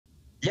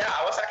Yeah,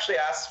 I was actually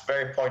asked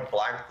very point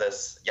blank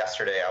this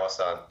yesterday. I was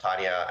on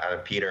Tanya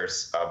and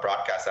Peter's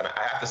broadcast, and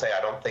I have to say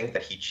I don't think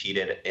that he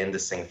cheated in the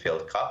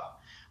Sinquefield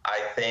Cup. I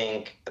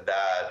think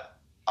that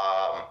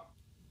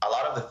a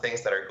lot of the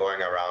things that are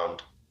going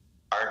around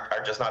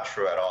are just not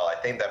true at all. I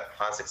think that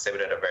Hans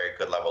exhibited a very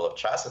good level of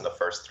chess in the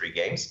first 3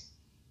 games,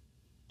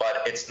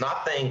 but it's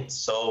nothing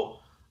so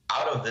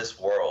out of this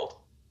world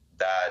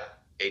that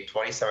a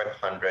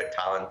 2700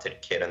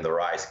 talented kid in the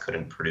Rise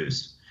couldn't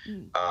produce.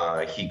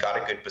 He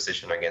got a good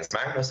position against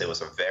Magnus. It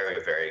was a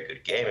very, very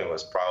good game. It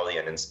was probably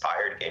an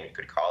inspired game, you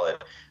could call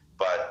it.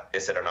 But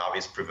is it an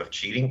obvious proof of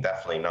cheating?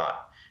 Definitely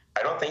not.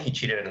 I don't think he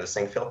cheated in the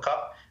Sinquefield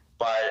Cup,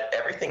 but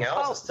everything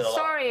else is still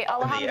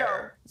up in the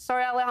air.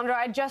 Sorry, Alejandro.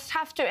 I just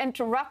have to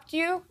interrupt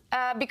you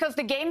because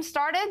the game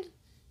started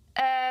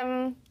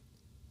and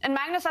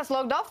Magnus has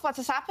logged off. What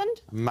has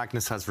happened?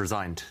 Magnus has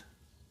resigned.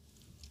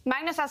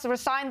 Magnus has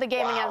resigned the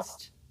game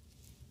against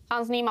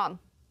Hans Niemann.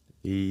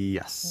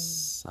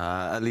 Yes,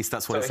 at least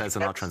that's what it says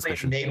in our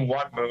transmission. He made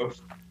one move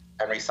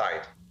and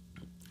resigned.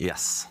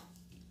 Yes,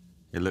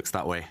 it looks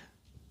that way.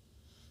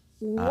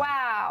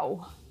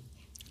 Wow.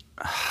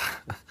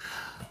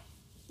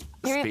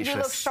 You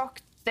look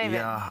shocked, David.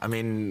 Yeah, I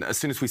mean, as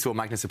soon as we saw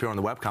Magnus appear on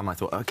the webcam, I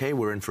thought, okay,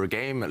 we're in for a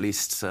game. At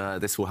least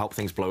this will help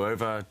things blow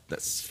over.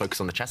 Let's focus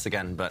on the chess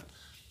again. But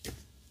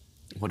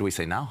what do we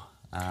say now?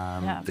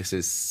 This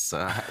is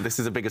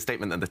a bigger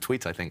statement than the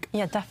tweet, I think.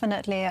 Yeah,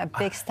 definitely a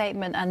big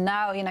statement. And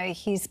now, you know,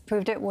 he's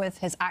proved it with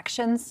his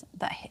actions,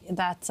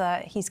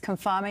 that he's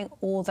confirming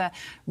all the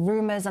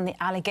rumours and the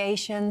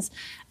allegations.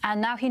 And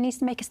now he needs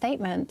to make a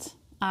statement.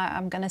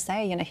 I'm going to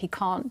say, you know, he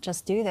can't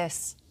just do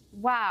this.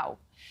 Wow.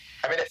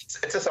 I mean,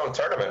 it's his own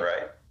tournament,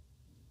 right?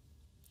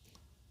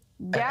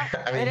 Yeah,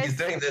 I mean, he's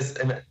doing this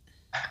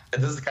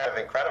this is kind of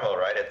incredible,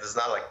 right? This is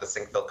not like the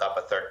Sinquefield Cup,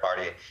 a third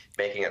party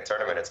making a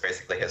tournament. It's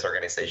basically his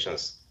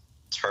organization's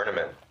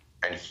tournament,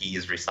 and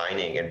he's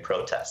resigning in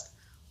protest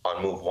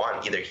on move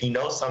one. Either he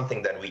knows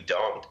something that we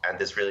don't, and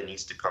this really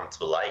needs to come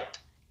to light,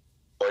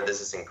 or this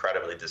is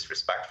incredibly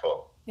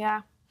disrespectful.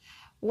 Yeah.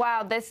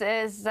 Wow, this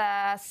is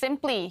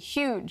simply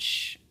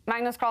huge.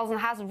 Magnus Carlsen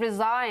has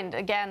resigned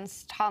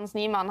against Hans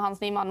Niemann.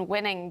 Hans Niemann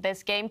winning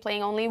this game,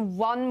 playing only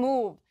one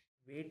move.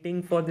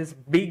 Waiting for this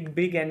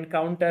big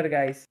encounter,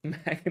 guys.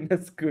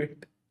 Magnus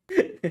quit.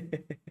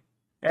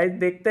 Guys,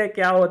 देखते हैं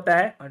क्या होता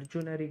है.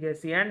 Arjun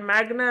Arigasi and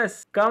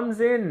Magnus comes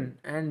in,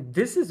 and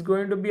this is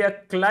going to be a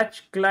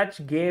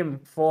clutch game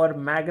for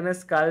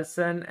Magnus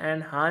Carlsen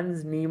and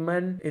Hans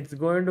Niemann. It's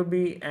going to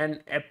be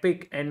an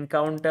epic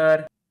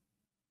encounter.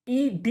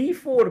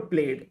 D4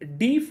 played,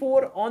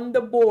 D4 on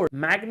the board.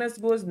 Magnus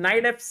goes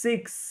knight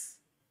f6,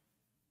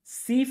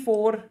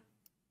 c4.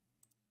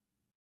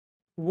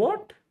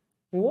 What?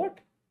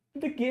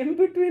 The game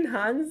between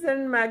Hans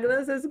and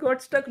Magnus has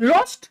got stuck.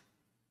 Lost.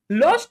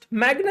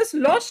 Magnus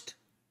lost.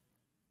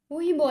 Oh,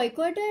 he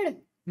boycotted.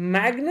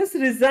 Magnus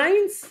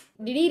resigns.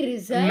 Did he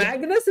resign?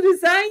 Magnus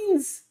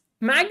resigns.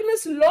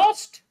 Magnus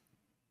lost.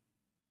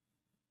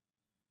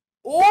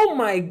 Oh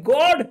my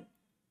God.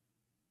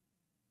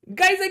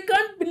 Guys, I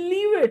can't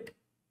believe it.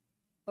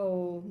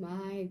 Oh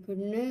my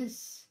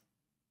goodness.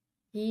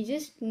 He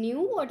just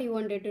knew what he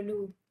wanted to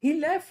do. He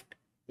left.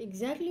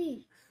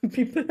 Exactly.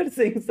 People are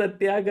saying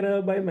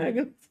Satyagraha by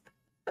Magnus.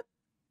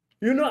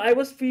 You know, I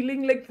was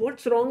feeling like,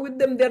 what's wrong with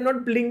them? They're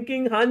not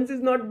blinking. Hans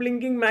is not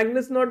blinking.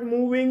 Magnus not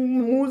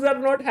moving. Moves are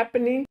not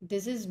happening.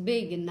 This is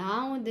big.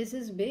 Now this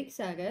is big,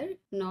 Sagar.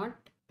 Not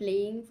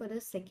playing for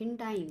the second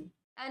time.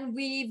 And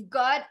we've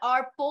got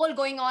our poll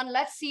going on.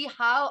 Let's see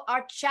how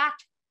our chat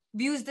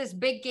views this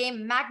big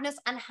game. Magnus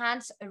and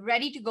Hans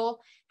ready to go.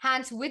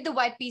 Hans with the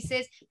white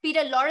pieces.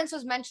 Peter Lawrence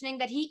was mentioning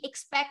that he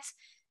expects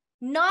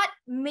not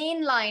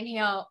mainline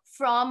here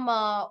from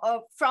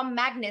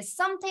Magnus,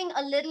 something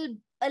a little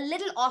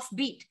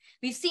offbeat.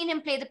 We've seen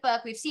him play the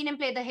Perk, we've seen him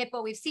play the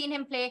Hippo, we've seen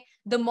him play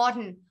the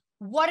Modern.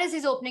 What is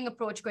his opening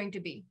approach going to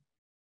be?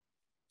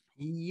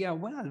 Yeah,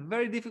 well,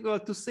 very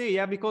difficult to say,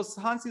 yeah, because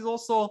Hans is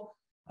also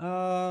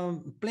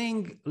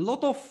playing a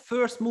lot of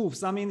first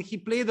moves. I mean, he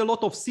played a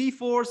lot of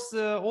c4s,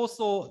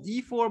 also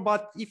e4,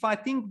 but if I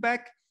think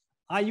back,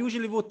 I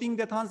usually would think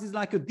that Hans is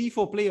like a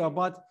d4 player,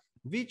 but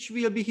which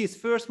will be his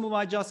first move,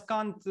 I just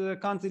can't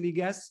really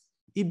guess.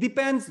 It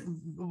depends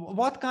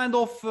what kind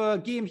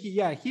of game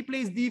he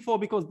plays d4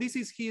 because this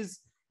is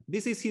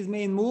his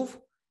main move.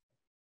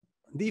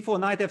 d4,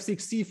 knight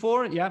f6,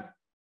 c4, yeah,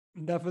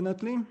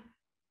 definitely.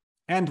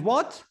 And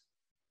what?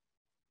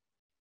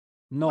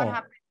 No. What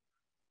happened?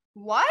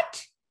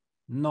 What?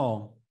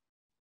 No.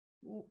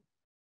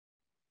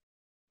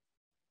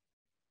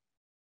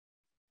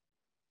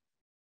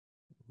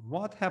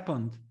 What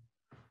happened?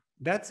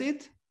 That's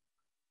it?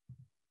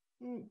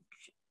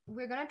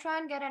 We're going to try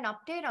and get an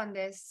update on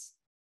this.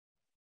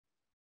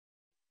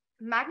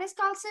 Magnus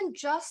Carlsen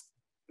just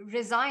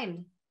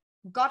resigned,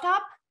 got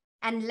up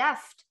and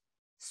left,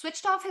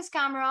 switched off his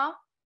camera,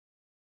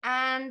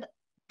 and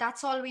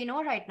that's all we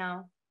know right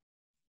now.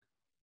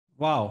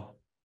 Wow.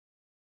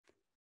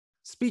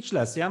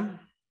 Speechless, yeah?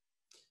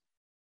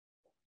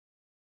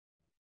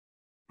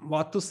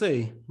 What to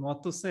say?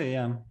 What to say?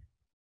 Yeah.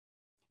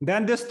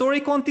 Then the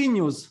story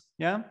continues.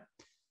 Yeah.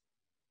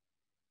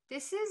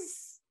 This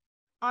is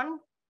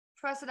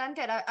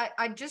unprecedented.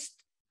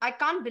 I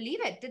can't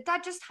believe it. Did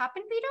that just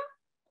happen, Peter?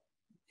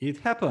 It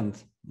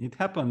happened. It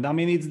happened. I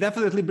mean, it's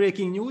definitely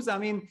breaking news. I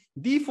mean,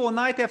 d4,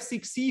 knight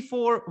f6,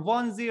 c4,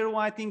 1-0,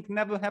 I think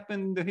never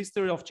happened in the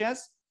history of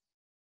chess.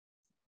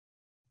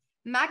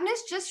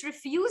 Magnus just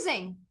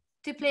refusing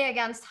to play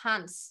against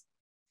Hans.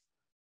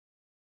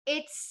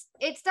 It's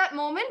that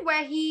moment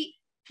where he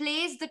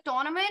plays the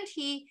tournament.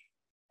 He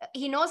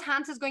knows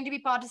Hans is going to be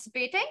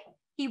participating.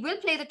 He will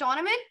play the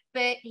tournament,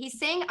 but he's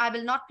saying, I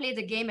will not play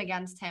the game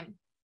against him.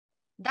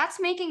 That's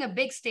making a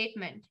big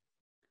statement.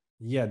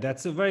 Yeah,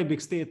 that's a very big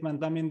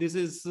statement. I mean, this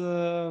is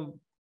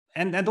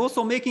and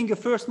also making a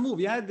first move.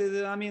 Yeah,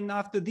 I mean,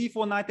 after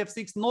d4, knight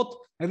f6, not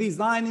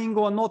resigning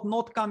or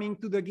not coming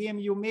to the game,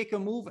 you make a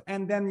move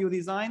and then you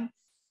resign.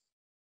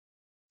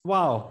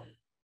 Wow,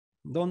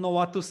 don't know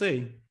what to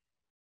say.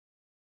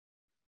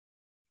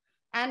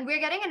 And we're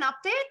getting an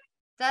update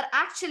that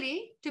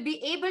actually, to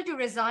be able to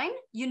resign,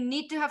 you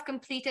need to have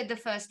completed the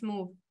first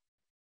move.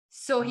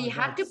 So he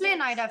had to play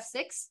knight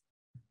f6,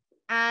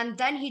 and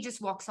then he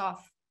just walks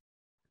off.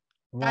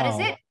 Wow. That is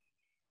it.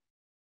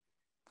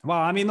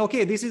 Wow, I mean,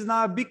 okay, this is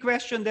now a big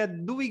question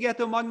that do we get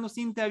a Magnus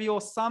interview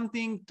or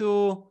something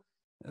to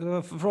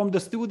from the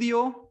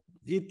studio?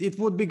 It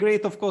would be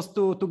great, of course,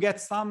 to get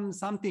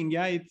something.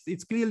 Yeah,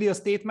 it's clearly a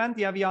statement.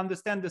 Yeah, we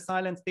understand the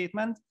silent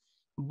statement,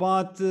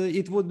 but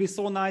it would be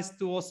so nice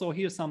to also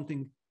hear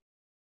something.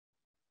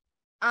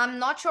 I'm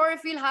not sure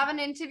if we'll have an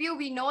interview.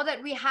 We know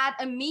that we had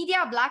a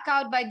media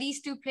blackout by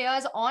these two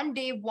players on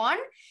day one.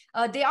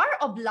 They are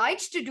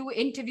obliged to do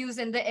interviews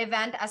in the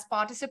event as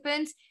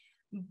participants.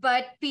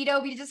 But Peter,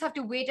 we just have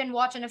to wait and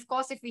watch. And of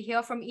course, if we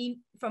hear from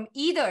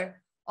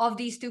either of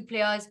these two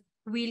players,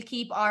 we'll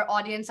keep our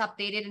audience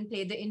updated and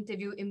play the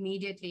interview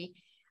immediately.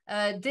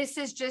 This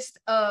is just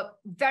a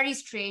very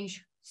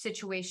strange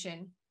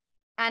situation.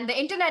 And the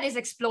internet is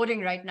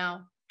exploding right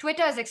now.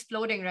 Twitter is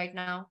exploding right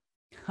now.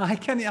 I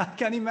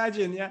can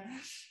imagine, yeah.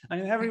 I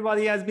mean,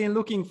 everybody has been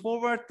looking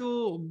forward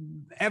to,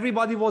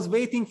 everybody was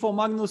waiting for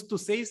Magnus to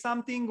say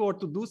something or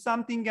to do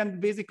something, and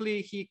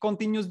basically he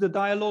continues the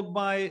dialogue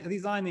by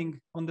resigning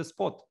on the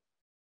spot.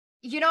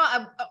 You know,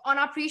 on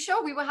our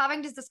pre-show, we were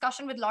having this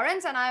discussion with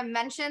Lawrence, and I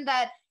mentioned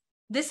that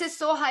this is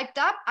so hyped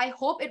up. I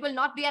hope it will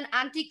not be an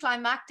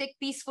anticlimactic,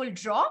 peaceful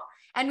draw,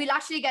 and we'll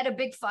actually get a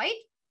big fight.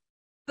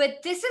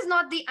 But this is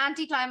not the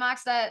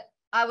anticlimax that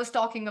I was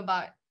talking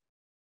about.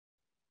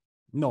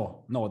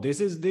 No, this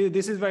is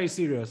very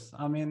serious.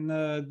 I mean,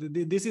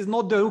 this is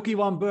not the Rookie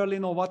One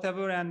Berlin or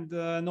whatever, and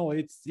no,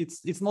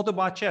 it's not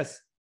about chess.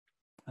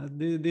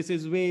 This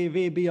is way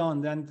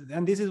beyond,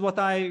 and this is what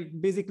I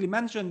basically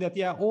mentioned, that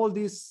yeah, all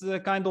this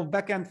kind of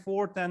back and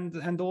forth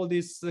and all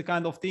these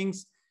kind of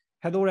things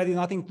had already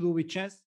nothing to do with chess.